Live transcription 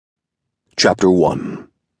Chapter 1.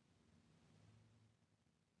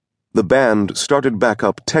 The band started back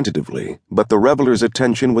up tentatively, but the revelers'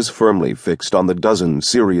 attention was firmly fixed on the dozen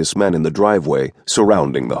serious men in the driveway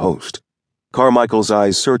surrounding the host. Carmichael's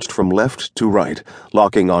eyes searched from left to right,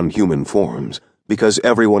 locking on human forms, because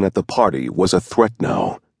everyone at the party was a threat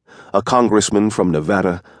now. A congressman from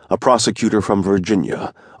Nevada, a prosecutor from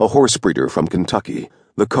Virginia, a horse breeder from Kentucky,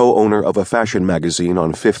 the co-owner of a fashion magazine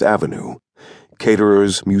on Fifth Avenue,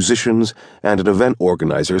 caterers, musicians, and an event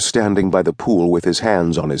organizer standing by the pool with his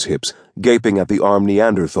hands on his hips, gaping at the armed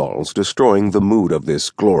Neanderthals destroying the mood of this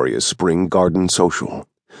glorious spring garden social.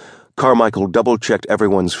 Carmichael double-checked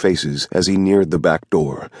everyone's faces as he neared the back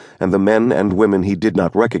door, and the men and women he did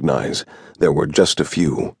not recognize, there were just a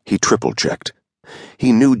few, he triple-checked.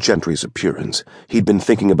 He knew Gentry's appearance. He'd been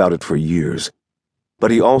thinking about it for years. But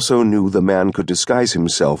he also knew the man could disguise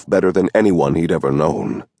himself better than anyone he'd ever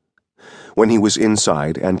known. When he was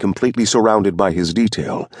inside and completely surrounded by his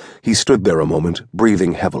detail, he stood there a moment,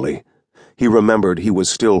 breathing heavily. He remembered he was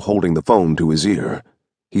still holding the phone to his ear.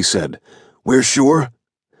 He said, "We're sure?"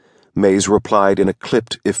 Mays replied in a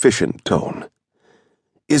clipped, efficient tone.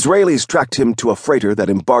 "Israelis tracked him to a freighter that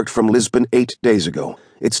embarked from Lisbon 8 days ago.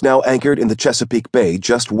 It's now anchored in the Chesapeake Bay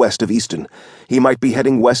just west of Easton. He might be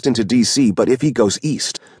heading west into D.C., but if he goes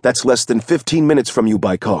east, that's less than 15 minutes from you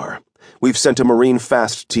by car. We've sent a Marine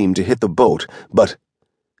fast team to hit the boat, but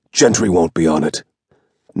Gentry won't be on it.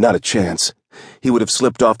 Not a chance. He would have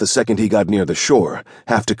slipped off the second he got near the shore.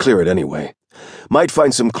 Have to clear it anyway. Might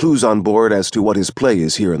find some clues on board as to what his play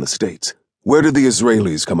is here in the States. Where did the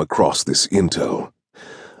Israelis come across this intel?"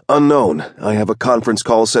 "Unknown. I have a conference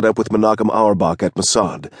call set up with Menachem Auerbach at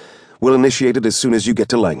Mossad. We'll initiate it as soon as you get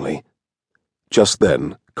to Langley." Just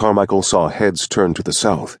then, Carmichael saw heads turn to the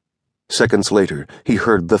south. Seconds later, he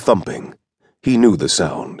heard the thumping. He knew the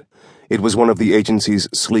sound. It was one of the agency's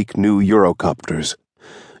sleek new Eurocopters.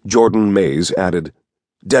 Jordan Mays added,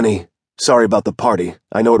 "Denny, sorry about the party.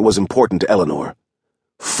 I know it was important to Eleanor."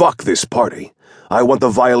 "Fuck this party. I want the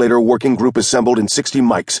Violator working group assembled in 60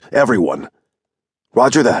 mics, everyone."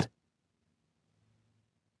 "Roger that."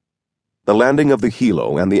 The landing of the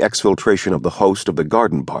helo and the exfiltration of the host of the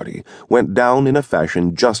garden party went down in a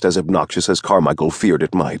fashion just as obnoxious as Carmichael feared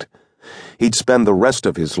it might. He'd spend the rest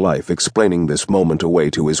of his life explaining this moment away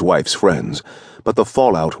to his wife's friends, but the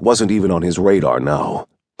fallout wasn't even on his radar now.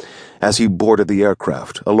 As he boarded the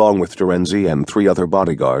aircraft, along with Terenzi and 3 other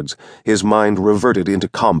bodyguards, his mind reverted into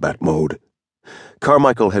combat mode.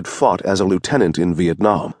 Carmichael had fought as a lieutenant in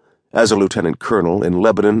Vietnam, as a lieutenant colonel in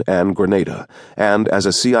Lebanon and Grenada, and as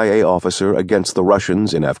a CIA officer against the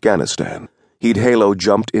Russians in Afghanistan. He'd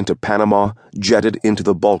halo-jumped into Panama, jetted into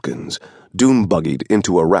the Balkans, dune-buggied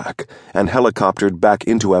into Iraq, and helicoptered back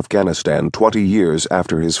into Afghanistan 20 years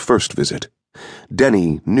after his first visit.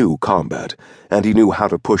 Denny knew combat, and he knew how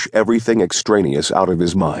to push everything extraneous out of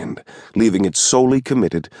his mind, leaving it solely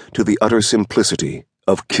committed to the utter simplicity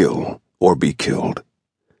of kill or be killed.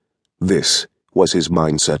 This was his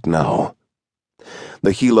mindset now.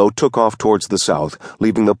 The helo took off towards the south,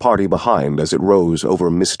 leaving the party behind as it rose over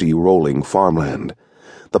misty, rolling farmland.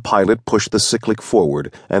 The pilot pushed the cyclic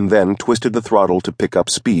forward and then twisted the throttle to pick up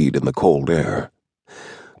speed in the cold air.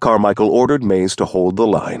 Carmichael ordered Mays to hold the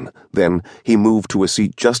line. Then he moved to a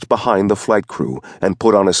seat just behind the flight crew and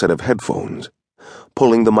put on a set of headphones.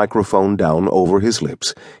 Pulling the microphone down over his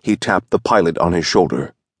lips, he tapped the pilot on his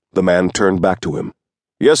shoulder. The man turned back to him.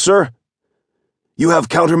 "Yes, sir?" "You have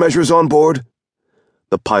countermeasures on board?"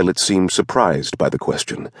 The pilot seemed surprised by the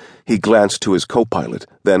question. He glanced to his co-pilot,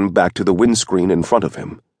 then back to the windscreen in front of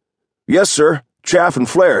him. "Yes, sir. Chaff and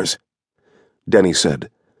flares." Denny said,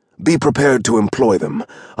 "Be prepared to employ them.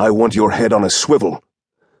 I want your head on a swivel."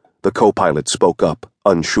 The co-pilot spoke up,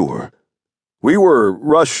 unsure. "We were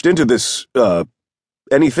rushed into this,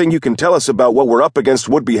 anything you can tell us about what we're up against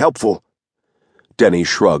would be helpful." Denny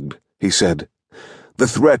shrugged. He said, "The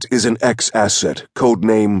threat is an ex-asset,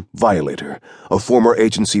 codename Violator, a former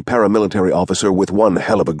agency paramilitary officer with one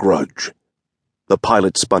hell of a grudge." The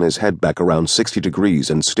pilot spun his head back around 60 degrees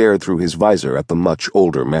and stared through his visor at the much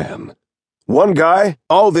older man. "One guy?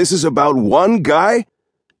 All this is about one guy?"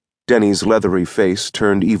 Denny's leathery face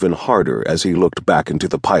turned even harder as he looked back into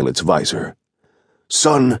the pilot's visor.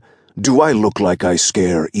 "Son, do I look like I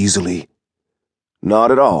scare easily?" "Not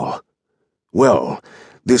at all." "Well,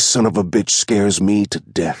 this son of a bitch scares me to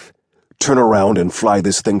death. Turn around and fly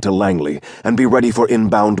this thing to Langley, and be ready for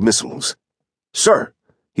inbound missiles." "Sir,"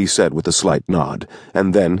 he said with a slight nod,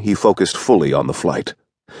 and then he focused fully on the flight.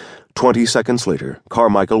 20 seconds later,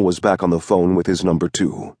 Carmichael was back on the phone with his number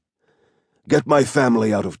 2. "Get my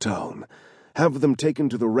family out of town. Have them taken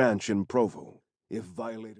to the ranch in Provo. If Violator..."